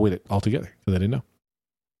would just avoid it altogether because I didn't know.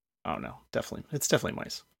 Oh no, definitely. It's definitely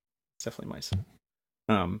mice. It's definitely mice.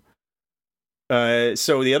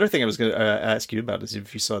 So the other thing I was going to ask you about is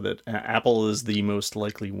if you saw that Apple is the most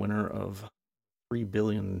likely winner of $3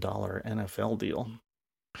 billion NFL deal.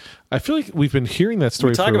 I feel like we've been hearing that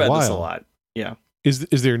story for a while. We talk about this a lot. Yeah.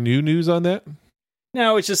 Is there new news on that?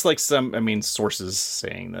 No, it's just like sources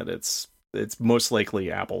saying that it's most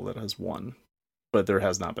likely Apple that has won, but there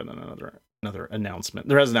has not been another announcement.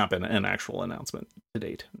 There has not been an actual announcement to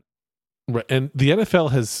date. Right, and the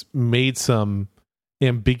NFL has made some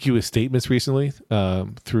ambiguous statements recently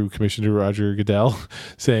through Commissioner Roger Goodell,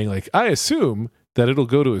 saying like, "I assume that it'll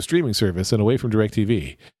go to a streaming service and away from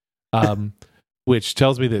DirecTV," which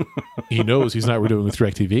tells me that he knows he's not renewing with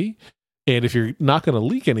DirecTV. And if you're not going to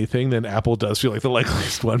leak anything, then Apple does feel like the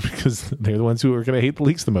likeliest one because they're the ones who are going to hate the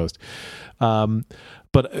leaks the most. But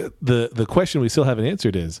the question we still haven't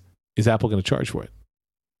answered is Apple going to charge for it?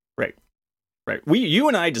 Right. You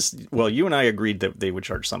and I agreed that they would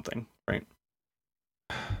charge something, right?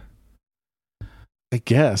 I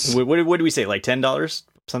guess. What did we say? Like $10,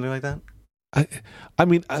 something like that. I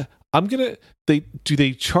mean, I'm gonna. Do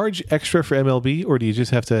they charge extra for MLB, or do you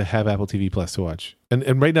just have to have Apple TV Plus to watch?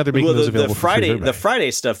 And right now they're making those available. The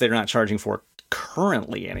Friday stuff they're not charging for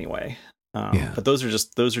currently anyway. But those are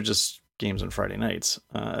just games on Friday nights.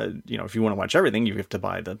 If you want to watch everything, you have to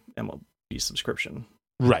buy the MLB subscription.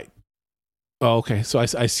 Right. Oh, okay. So I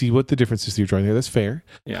see what the difference is you're drawing there. That's fair.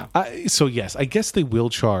 Yeah. So yes, I guess they will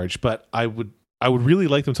charge, but I would really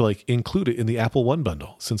like them to like include it in the Apple One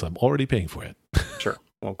bundle since I'm already paying for it. Sure.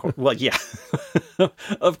 Well, yeah.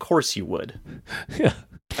 Of course you would. Yeah.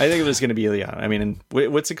 I think it was going to be,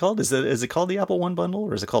 what's it called? Is it called the Apple One bundle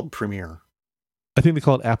or is it called Premiere? I think they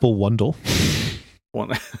call it Apple Wundle.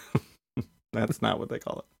 One. That's not what they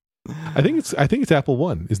call it. I think it's Apple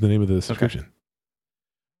One is the name of the subscription.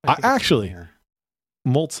 Okay.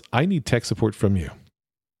 Moltz, I need tech support from you.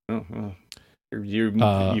 Oh.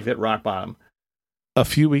 You've hit rock bottom. A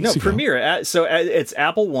few weeks ago. Premiere. So it's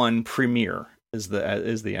Apple One Premiere is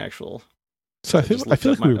the actual. So I feel like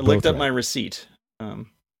we were both looked up right. my receipt.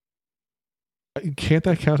 Can't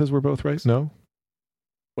that count as we're both right? No.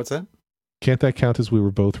 What's that? Can't that count as we were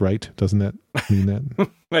both right? Doesn't that mean that?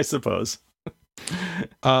 I suppose.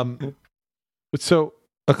 So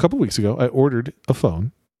a couple weeks ago, I ordered a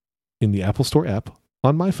phone in the Apple Store app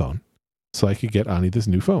on my phone so I could get Ani this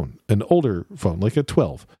new phone, an older phone, like a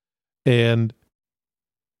 12. And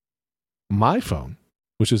my phone,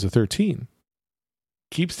 which is a 13,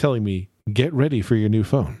 keeps telling me, get ready for your new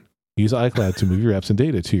phone. Use iCloud to move your apps and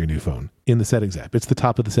data to your new phone in the settings app. It's the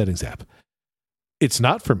top of the settings app. It's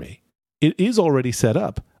not for me. It is already set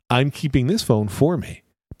up. I'm keeping this phone for me,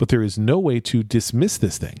 but there is no way to dismiss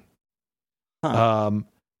this thing. Huh.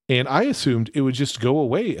 And I assumed it would just go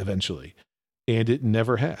away eventually, and it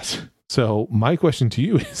never has. So my question to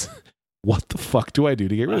you is, what the fuck do I do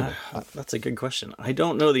to get rid of it? That's a good question. I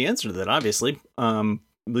don't know the answer to that, obviously. At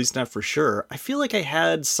least not for sure. I feel like I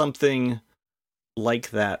had something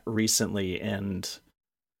like that recently, and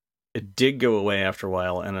it did go away after a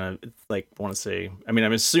while. And I want to say, I'm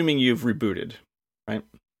assuming you've rebooted, right?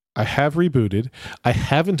 I have rebooted. I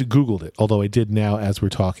haven't Googled it, although I did now as we're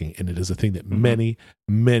talking, and it is a thing that many,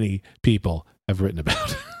 many people have written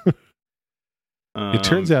about. It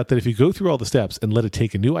turns out that if you go through all the steps and let it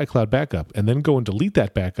take a new iCloud backup and then go and delete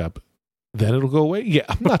that backup, then it'll go away. Yeah,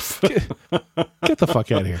 I'm not. Get the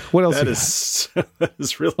fuck out of here. What else? That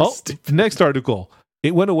is really stupid. Next article.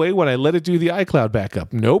 It went away when I let it do the iCloud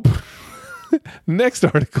backup. Nope. Next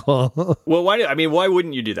article. Well, why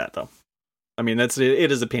wouldn't you do that though?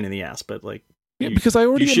 It is a pain in the ass, but because I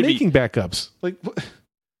already am making backups.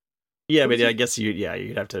 Yeah, but I guess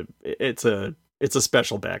you'd have to. It's a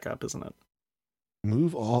special backup, isn't it?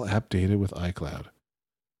 Move all app data with iCloud.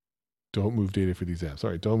 Don't move data for these apps.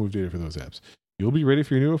 Sorry, don't move data for those apps. You'll be ready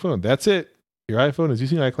for your new phone. That's it. Your iPhone is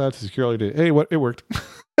using iCloud to secure all your data. Hey, it worked.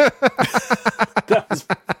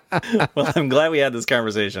 Well, I'm glad we had this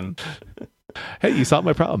conversation. Hey, you solved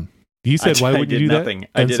my problem. You said, why wouldn't you do nothing. that?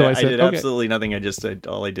 I did absolutely nothing.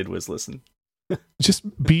 All I did was listen.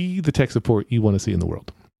 Just be the tech support you want to see in the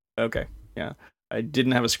world. Okay. Yeah. I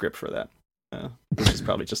didn't have a script for that, which is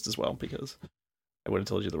probably just as well because I would have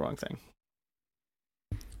told you the wrong thing,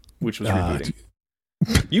 which was rebooting.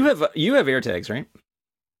 You have AirTags, right?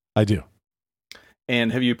 I do.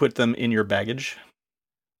 And have you put them in your baggage?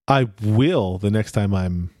 I will the next time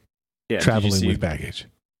I'm traveling with baggage.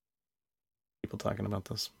 People talking about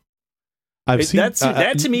this. I've seen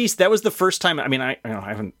that to me. That was the first time. I mean, I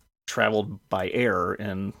haven't traveled by air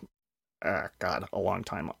in God, a long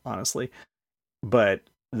time, honestly. But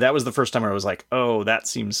that was the first time I was like, oh, that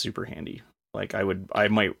seems super handy. Like I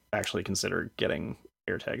might actually consider getting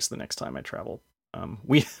AirTags the next time I travel.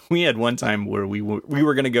 We had one time where we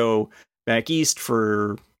were going to go back east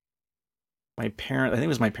for I think it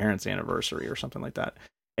was my parents' anniversary or something like that.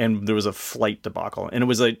 And there was a flight debacle, and it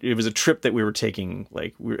was a trip that we were taking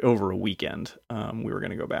over a weekend. We were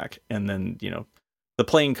going to go back, and then the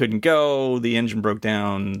plane couldn't go. The engine broke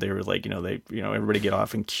down. They were like, everybody get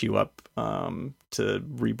off and queue up to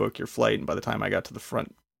rebook your flight. And by the time I got to the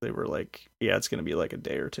front, they were like, yeah, it's going to be like a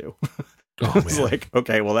day or two. Oh, I was like,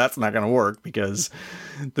 okay, well, that's not going to work because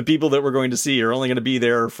the people that we're going to see are only going to be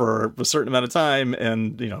there for a certain amount of time.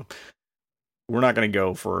 And, we're not going to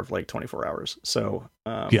go for like 24 hours. So,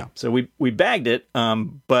 so we bagged it.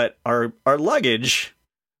 But our luggage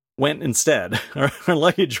went instead. Our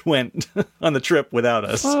luggage went on the trip without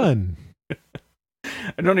us. Fun.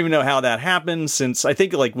 I don't even know how that happened, since I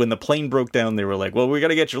think like when the plane broke down, they were like, well, we got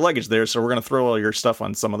to get your luggage there. So we're going to throw all your stuff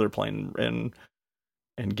on some other plane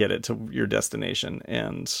and get it to your destination.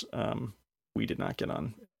 And we did not get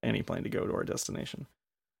on any plane to go to our destination.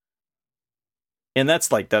 And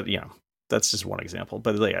that's like that, that's just one example.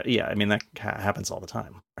 But yeah, I mean, that happens all the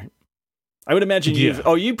time, right? I would imagine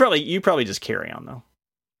you probably just carry on though.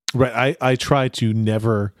 Right. I try to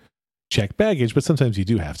never check baggage, but sometimes you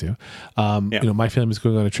do have to. My family's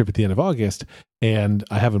going on a trip at the end of August, and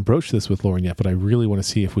I haven't broached this with Lauren yet, but I really want to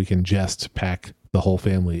see if we can just pack the whole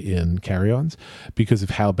family in carry-ons because of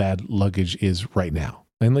how bad luggage is right now.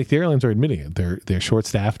 And like the airlines are admitting it, they're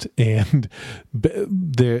short-staffed, and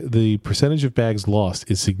the percentage of bags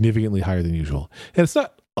lost is significantly higher than usual. And it's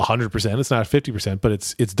not 100%, it's not 50%, but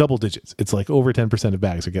it's double digits. It's like over 10% of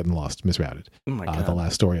bags are getting lost, misrouted. Oh my God. The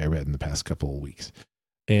last story I read in the past couple of weeks.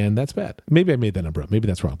 And that's bad. Maybe I made that number up. Maybe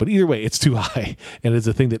that's wrong. But either way, it's too high. And it's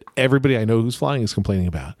a thing that everybody I know who's flying is complaining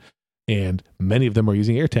about. And many of them are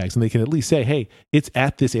using AirTags, and they can at least say, hey, it's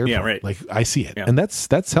at this airport. Yeah, right. Like, I see it. Yeah. And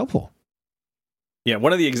that's helpful. Yeah,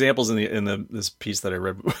 one of the examples in this piece that I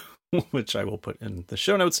read, which I will put in the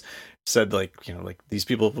show notes, said like these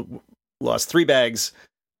people lost 3 bags.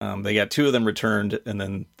 They got 2 of them returned, and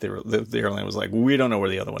then the airline was like, we don't know where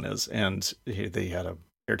the other one is. And they had a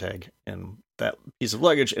AirTag in that piece of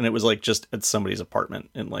luggage, and it was like just at somebody's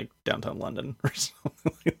apartment in like downtown London or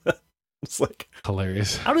something like that. It's like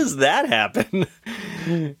hilarious. How does that happen?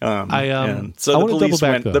 So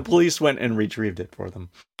the police went and retrieved it for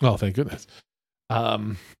them. Oh, thank goodness. Nope.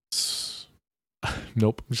 I'm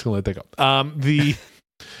just gonna let that go. The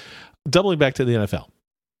doubling back to the NFL.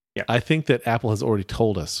 Yeah, I think that Apple has already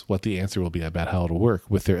told us what the answer will be about how it'll work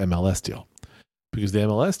with their MLS deal, because the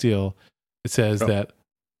MLS deal, it says that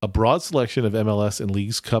a broad selection of MLS and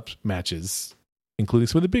Leagues Cup matches, including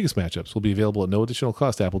some of the biggest matchups, will be available at no additional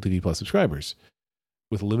cost to Apple TV Plus subscribers,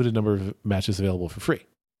 with a limited number of matches available for free.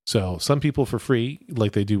 So some people for free,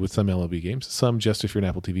 like they do with some MLB games, some just if you're an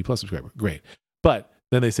Apple TV Plus subscriber. Great. But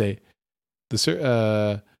then they say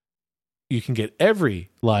you can get every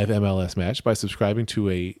live MLS match by subscribing to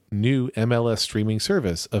a new MLS streaming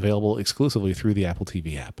service available exclusively through the Apple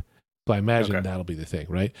TV app. So I imagine that'll be the thing,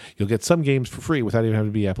 right? You'll get some games for free without even having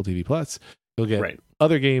to be Apple TV Plus. You'll get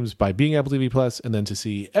other games by being Apple TV Plus, and then to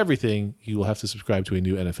see everything, you will have to subscribe to a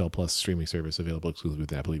new NFL Plus streaming service available exclusively with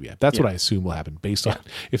the Apple TV app. That's what I assume will happen based on,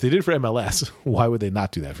 if they did for MLS, why would they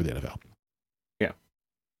not do that for the NFL? Yeah.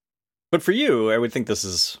 But for you, I would think this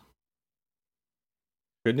is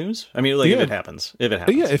good news. I mean, if it happens. Yeah,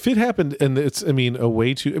 if it happened, and it's, a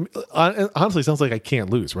way to, honestly, it sounds like I can't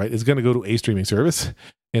lose, right? It's going to go to a streaming service.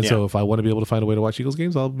 And so if I want to be able to find a way to watch Eagles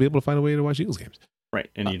games, I'll be able to find a way to watch Eagles games. Right.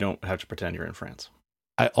 And you don't have to pretend you're in France.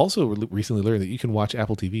 I also recently learned that you can watch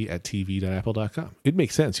Apple TV at tv.apple.com. It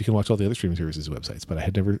makes sense. You can watch all the other streaming services websites, but I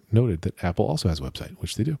had never noted that Apple also has a website,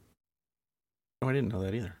 which they do. Oh, I didn't know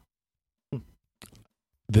that either.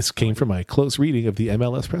 This came from my close reading of the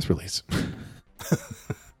MLS press release.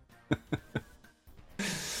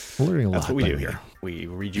 I'm learning a lot. That's what we do here. We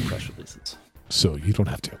read you press releases. So you don't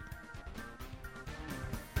have to.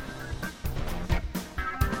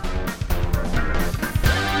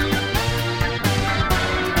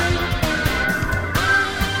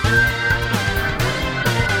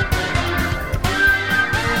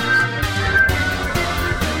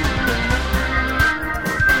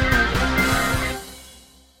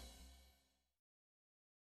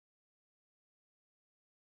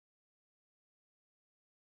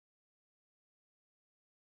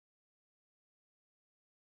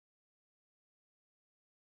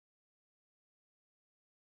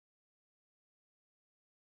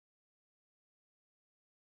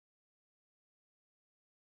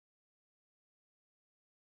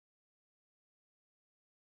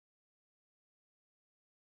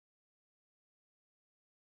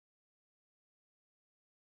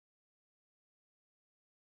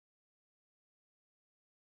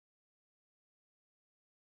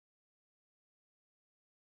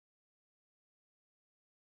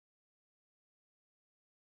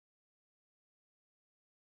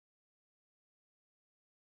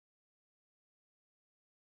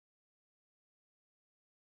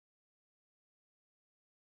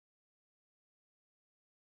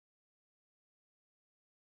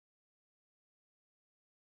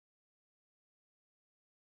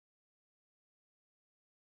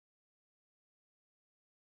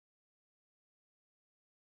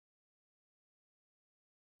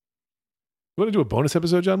 want to do a bonus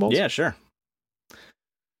episode, John Moltz? Yeah, sure.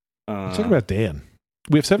 Let's talk about Dan.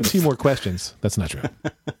 We have 17 more questions. That's not true.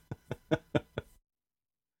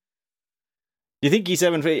 Do you think he's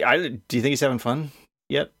having? Do you think he's having fun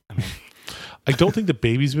yet? I don't think the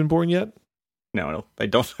baby's been born yet. No, I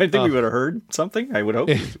don't. I think we would have heard something. I would hope.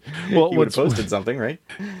 Well, he would have posted something, right?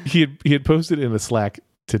 He had posted in a Slack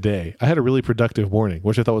today. I had a really productive morning,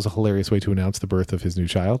 which I thought was a hilarious way to announce the birth of his new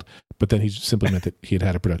child. But then he simply meant that he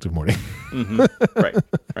had a productive morning. Mm-hmm. Right.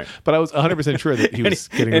 But I was 100% sure that he was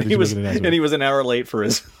getting ready to make an announcement. And he was an hour late for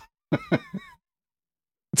his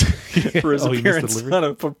appearance on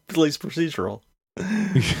a police procedural.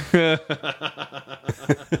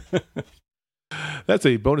 That's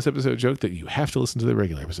a bonus episode joke that you have to listen to the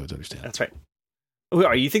regular episodes to understand. That's right.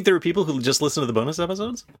 You think there are people who just listen to the bonus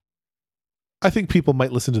episodes? I think people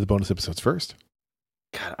might listen to the bonus episodes first.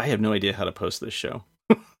 God, I have no idea how to post this show.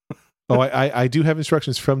 I do have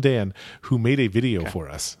instructions from Dan, who made a video for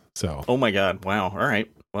us. So. Oh my God! Wow. All right.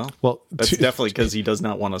 Well, that's definitely because he does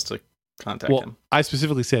not want us to contact him. I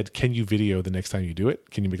specifically said, "Can you video the next time you do it?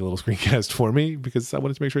 Can you make a little screencast for me?" Because I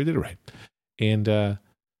wanted to make sure I did it right. And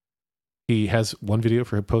he has one video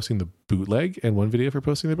for posting the bootleg and one video for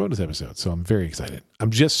posting the bonus episode. So I'm very excited.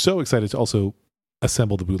 I'm just so excited to also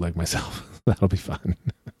assemble the bootleg myself. That'll be fun.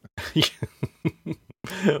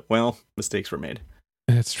 Well, mistakes were made.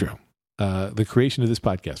 That's true. The creation of this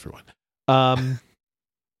podcast, for one.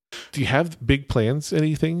 Do you have big plans?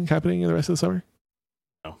 Anything happening in the rest of the summer?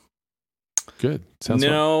 No. Good. Sounds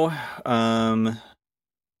fun.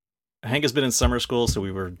 Hank has been in summer school, so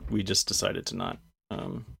we just decided to not.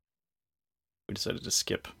 We decided to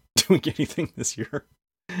skip doing anything this year.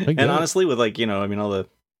 And honestly, with all the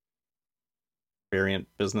variant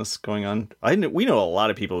business going on, we know a lot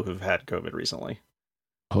of people who've had COVID recently.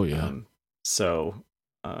 Oh yeah. I'm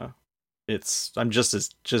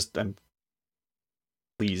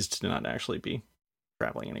pleased to not actually be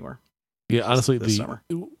traveling anywhere. Yeah, honestly, this summer.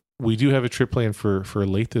 We do have a trip planned for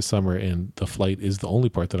late this summer, and the flight is the only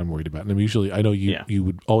part that I'm worried about. And I know you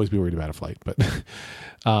would always be worried about a flight, but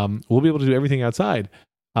we'll be able to do everything outside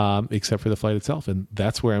except for the flight itself, and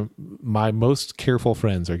that's where my most careful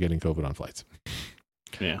friends are getting COVID on flights.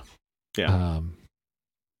 Yeah. Our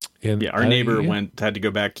neighbor had to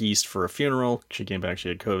go back east for a funeral. She came back. She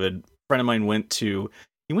had COVID. A friend of mine went to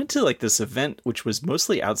like this event, which was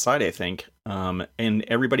mostly outside, I think. And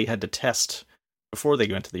everybody had to test before they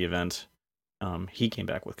went to the event. He came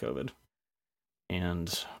back with COVID,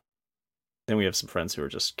 and then we have some friends who are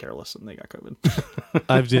just careless and they got COVID.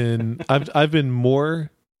 I've been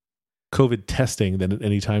more COVID testing than at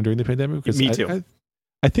any time during the pandemic. Me too.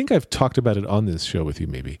 I think I've talked about it on this show with you,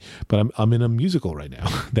 maybe, but I'm in a musical right now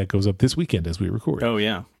that goes up this weekend as we record. Oh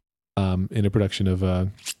yeah. In a production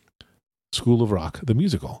of School of Rock, the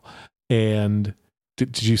musical. And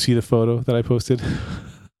did you see the photo that I posted?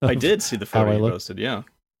 I did see the photo you posted. Yeah.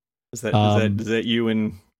 Is that you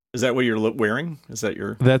and is that what you're wearing? Is that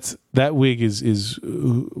your? That wig is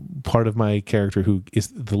part of my character, who is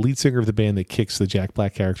the lead singer of the band that kicks the Jack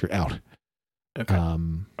Black character out. Okay.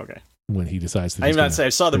 Okay. When he decides to, I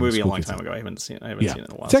saw the movie a long time ago. I haven't seen it in a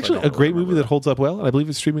while. It's actually a great movie that holds up well, and I believe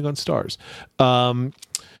it's streaming on Stars.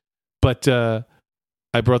 But I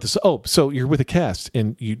brought this. Oh, so you're with a cast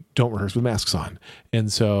and you don't rehearse with masks on,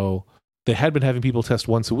 and so they had been having people test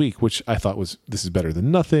once a week, which I thought this is better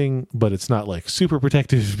than nothing, but it's not like super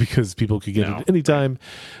protective because people could get it at any time.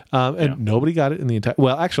 Nobody got it in the entire.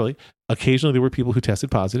 Well, actually, occasionally there were people who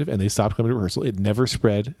tested positive and they stopped coming to rehearsal. It never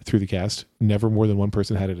spread through the cast. Never more than one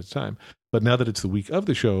person had it at a time. But now that it's the week of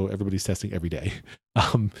the show, everybody's testing every day.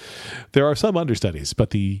 There are some understudies,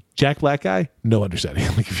 but the Jack Black guy, no understudy.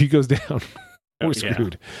 Like if he goes down, we're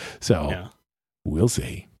screwed. So we'll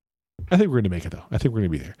see. I think we're going to make it though. I think we're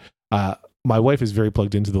going to be there. My wife is very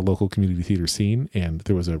plugged into the local community theater scene, and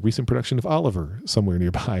there was a recent production of Oliver somewhere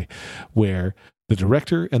nearby where the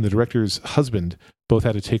director and the director's husband both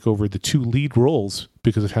had to take over the two lead roles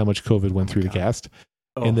because of how much COVID went through the cast.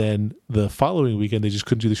 Oh. And then the following weekend, they just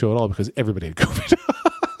couldn't do the show at all because everybody had COVID.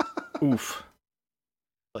 Oof.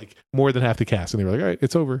 Like more than half the cast. And they were like, all right,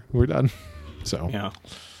 it's over. We're done. So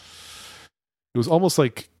it was almost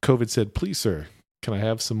like COVID said, please, sir, can I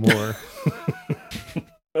have some more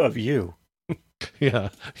of you? Yeah,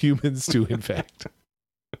 humans to infect.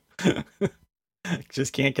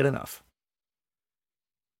 Just can't get enough.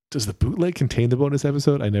 Does the bootleg contain the bonus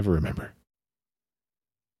episode? I never remember.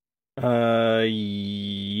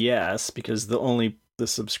 Yes, because the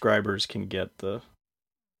subscribers can get the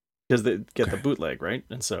bootleg, right?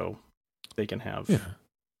 And so they can have. Yeah.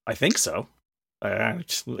 I think so. I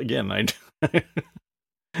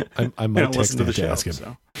might listen to the show. Ask him.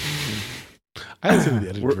 So. I listened to the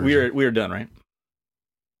edited version. We are done, right?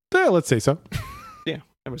 Yeah, let's say so. Yeah,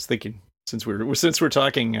 I was thinking since we're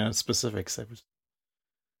talking specifics, I was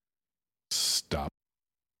Stop.